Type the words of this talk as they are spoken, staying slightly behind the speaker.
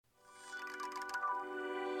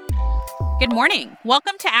Good morning.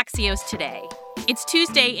 Welcome to Axios Today. It's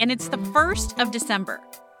Tuesday, and it's the 1st of December.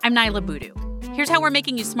 I'm Nyla Boodoo. Here's how we're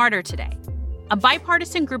making you smarter today. A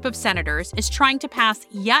bipartisan group of senators is trying to pass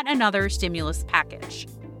yet another stimulus package.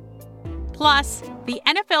 Plus, the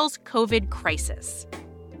NFL's COVID crisis.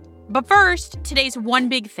 But first, today's one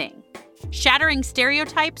big thing: shattering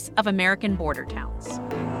stereotypes of American border towns.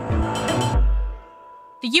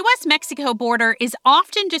 The U.S.-Mexico border is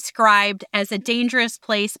often described as a dangerous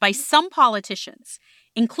place by some politicians,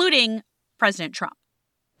 including President Trump.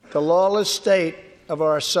 The lawless state of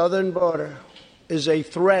our southern border is a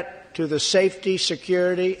threat to the safety,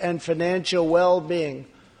 security, and financial well-being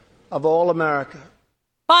of all America.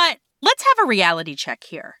 But let's have a reality check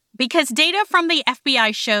here, because data from the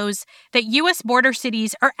FBI shows that U.S. border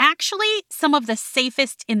cities are actually some of the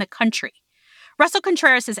safest in the country. Russell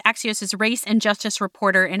Contreras is Axios' race and justice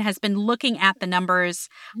reporter and has been looking at the numbers.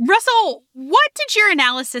 Russell, what did your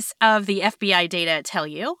analysis of the FBI data tell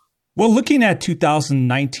you? Well, looking at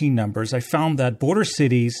 2019 numbers, I found that border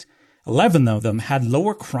cities, 11 of them, had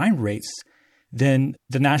lower crime rates than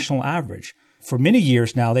the national average. For many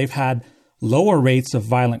years now, they've had lower rates of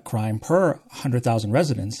violent crime per 100,000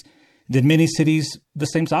 residents than many cities the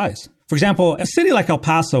same size. For example, a city like El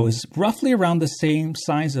Paso is roughly around the same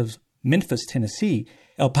size of Memphis, Tennessee.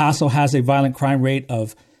 El Paso has a violent crime rate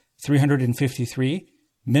of 353.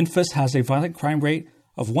 Memphis has a violent crime rate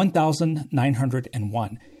of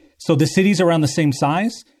 1,901. So the cities are around the same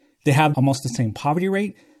size. They have almost the same poverty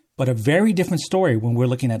rate, but a very different story when we're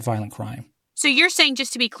looking at violent crime. So you're saying,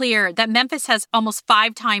 just to be clear, that Memphis has almost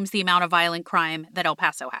 5 times the amount of violent crime that El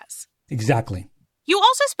Paso has. Exactly. You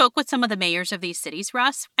also spoke with some of the mayors of these cities,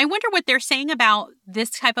 Russ. I wonder what they're saying about this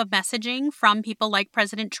type of messaging from people like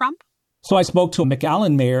President Trump. So I spoke to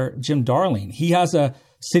McAllen Mayor Jim Darling. He has a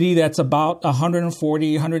city that's about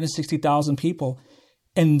 140, 160,000 people,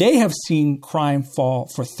 and they have seen crime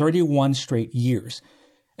fall for 31 straight years.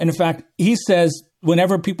 And in fact, he says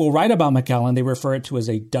whenever people write about McAllen, they refer it to as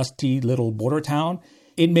a dusty little border town.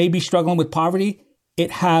 It may be struggling with poverty.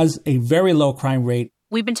 It has a very low crime rate.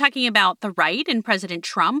 We've been talking about the right and President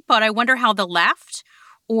Trump, but I wonder how the left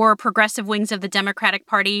or progressive wings of the Democratic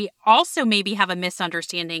Party also maybe have a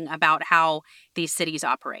misunderstanding about how these cities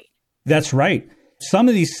operate. That's right. Some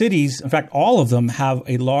of these cities, in fact, all of them, have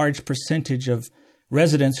a large percentage of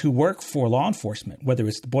residents who work for law enforcement, whether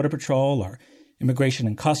it's the Border Patrol or Immigration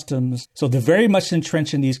and Customs. So they're very much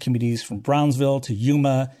entrenched in these communities from Brownsville to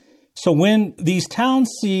Yuma. So when these towns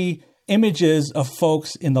see images of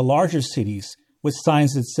folks in the larger cities with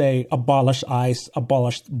signs that say abolish ICE,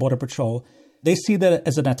 abolish Border Patrol, they see that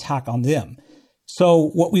as an attack on them.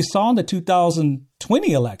 So what we saw in the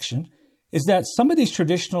 2020 election is that some of these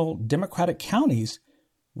traditional Democratic counties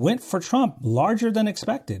went for Trump larger than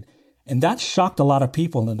expected. And that shocked a lot of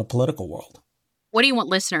people in the political world. What do you want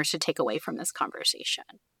listeners to take away from this conversation?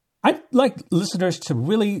 I'd like listeners to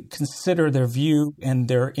really consider their view and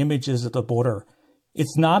their images of the border.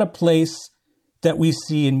 It's not a place that we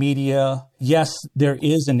see in media. Yes, there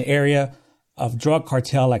is an area of drug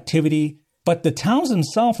cartel activity, but the towns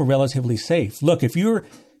themselves are relatively safe. Look, if you're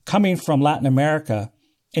coming from Latin America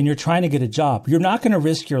and you're trying to get a job, you're not going to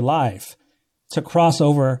risk your life to cross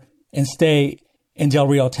over and stay in Del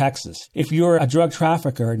Rio, Texas. If you're a drug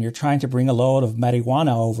trafficker and you're trying to bring a load of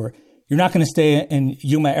marijuana over, you're not going to stay in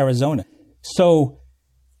Yuma, Arizona. So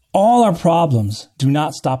all our problems do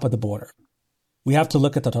not stop at the border. We have to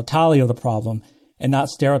look at the totality of the problem and not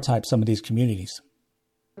stereotype some of these communities.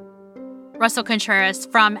 Russell Contreras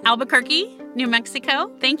from Albuquerque, New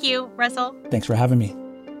Mexico. Thank you, Russell. Thanks for having me.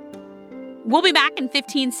 We'll be back in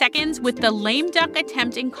 15 seconds with the lame duck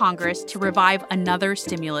attempt in Congress to revive another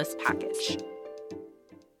stimulus package.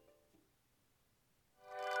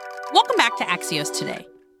 Welcome back to Axios Today.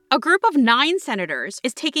 A group of 9 senators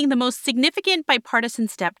is taking the most significant bipartisan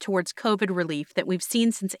step towards COVID relief that we've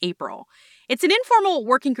seen since April. It's an informal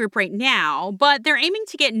working group right now, but they're aiming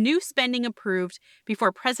to get new spending approved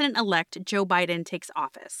before President-elect Joe Biden takes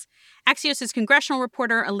office. Axios' congressional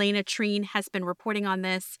reporter Elena Treen has been reporting on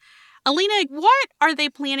this. Elena, what are they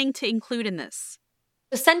planning to include in this?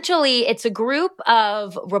 Essentially, it's a group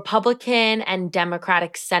of Republican and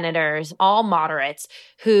Democratic senators, all moderates,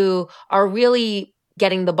 who are really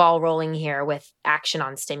getting the ball rolling here with action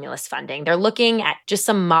on stimulus funding. They're looking at just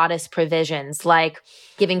some modest provisions like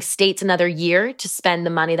giving states another year to spend the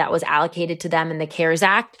money that was allocated to them in the CARES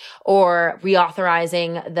Act, or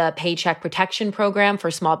reauthorizing the Paycheck Protection Program for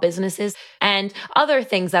small businesses, and other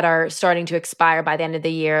things that are starting to expire by the end of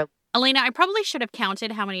the year. Elena, I probably should have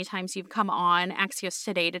counted how many times you've come on Axios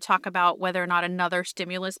Today to talk about whether or not another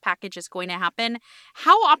stimulus package is going to happen.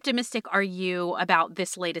 How optimistic are you about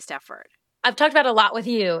this latest effort? I've talked about it a lot with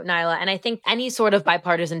you, Nyla, and I think any sort of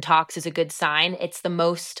bipartisan talks is a good sign. It's the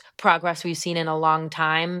most progress we've seen in a long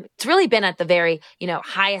time. It's really been at the very,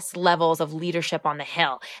 highest levels of leadership on the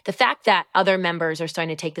Hill. The fact that other members are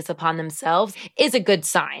starting to take this upon themselves is a good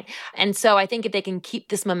sign. And so I think if they can keep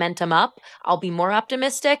this momentum up, I'll be more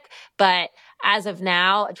optimistic. But as of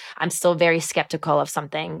now, I'm still very skeptical of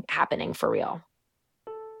something happening for real.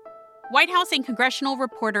 White House and congressional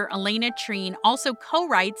reporter Elena Treen also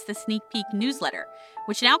co-writes the Sneak Peek newsletter,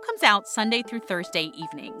 which now comes out Sunday through Thursday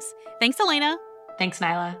evenings. Thanks, Elena. Thanks,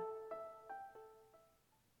 Nyla.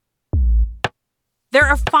 There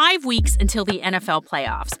are 5 weeks until the NFL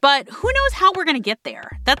playoffs, but who knows how we're going to get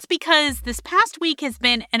there? That's because this past week has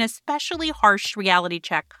been an especially harsh reality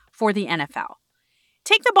check for the NFL.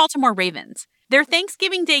 Take the Baltimore Ravens. Their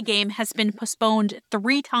Thanksgiving Day game has been postponed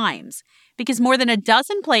 3 times because more than a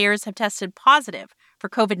dozen players have tested positive for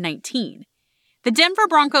COVID-19. The Denver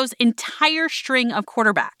Broncos' entire string of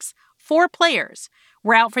quarterbacks, 4 players,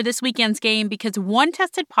 were out for this weekend's game because one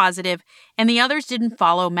tested positive and the others didn't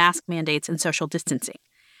follow mask mandates and social distancing.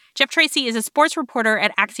 Jeff Tracy is a sports reporter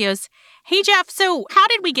at Axios. Hey, Jeff, so how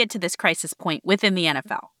did we get to this crisis point within the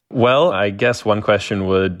NFL? Well, I guess one question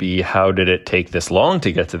would be, how did it take this long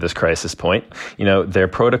to get to this crisis point? Their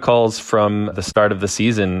protocols from the start of the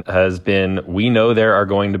season has been, we know there are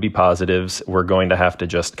going to be positives. We're going to have to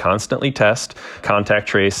just constantly test, contact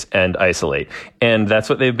trace, and isolate. And that's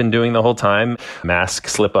what they've been doing the whole time. Mask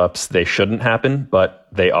slip-ups, they shouldn't happen, but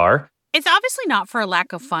they are. It's obviously not for a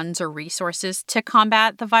lack of funds or resources to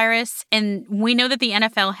combat the virus. And we know that the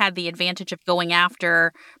NFL had the advantage of going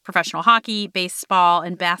after professional hockey, baseball,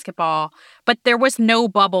 and basketball. But there was no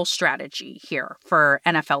bubble strategy here for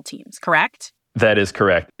NFL teams, correct? That is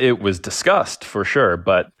correct. It was discussed for sure,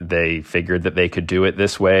 but they figured that they could do it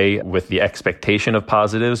this way with the expectation of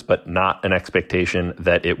positives, but not an expectation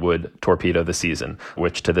that it would torpedo the season,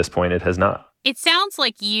 which to this point it has not. It sounds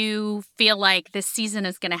like you feel like this season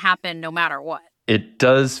is going to happen no matter what. It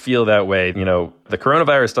does feel that way. The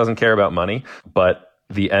coronavirus doesn't care about money, but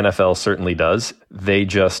the NFL certainly does. They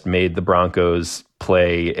just made the Broncos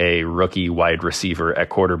play a rookie wide receiver at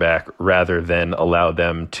quarterback rather than allow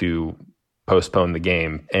them to postpone the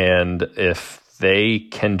game. And if they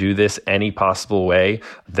can do this any possible way,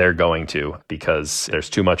 they're going to, because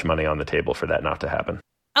there's too much money on the table for that not to happen.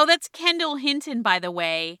 Oh, that's Kendall Hinton, by the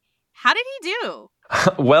way. How did he do?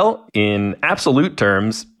 Well, in absolute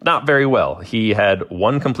terms, not very well. He had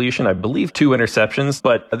 1 completion, I believe 2 interceptions,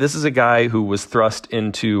 but this is a guy who was thrust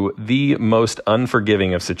into the most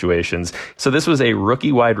unforgiving of situations. So this was a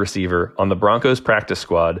rookie wide receiver on the Broncos practice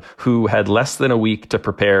squad who had less than a week to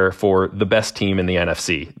prepare for the best team in the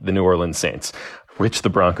NFC, the New Orleans Saints, which the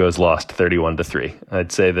Broncos lost 31-3.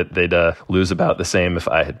 I'd say that they'd lose about the same if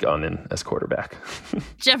I had gone in as quarterback.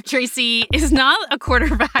 Jeff Tracy is not a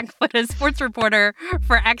quarterback, but a sports reporter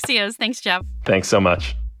for Axios. Thanks, Jeff. Thanks so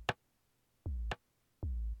much.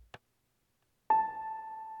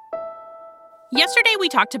 Yesterday, we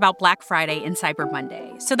talked about Black Friday and Cyber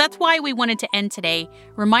Monday. So that's why we wanted to end today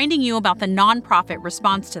reminding you about the nonprofit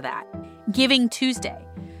response to that, Giving Tuesday,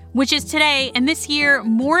 which is today and this year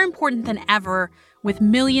more important than ever with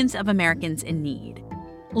millions of Americans in need.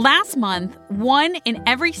 Last month, 1 in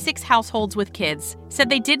every 6 households with kids said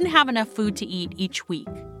they didn't have enough food to eat each week.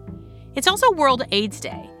 It's also World AIDS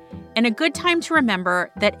Day, and a good time to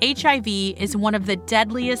remember that HIV is one of the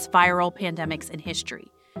deadliest viral pandemics in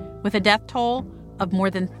history, with a death toll of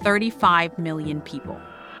more than 35 million people.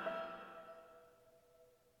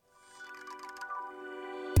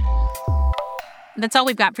 That's all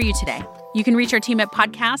we've got for you today. You can reach our team at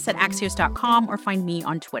podcasts@axios.com or find me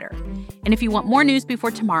on Twitter. And if you want more news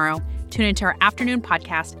before tomorrow, tune into our afternoon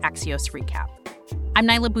podcast, Axios Recap. I'm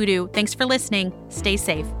Nyla Boodoo. Thanks for listening. Stay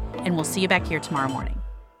safe, and we'll see you back here tomorrow morning.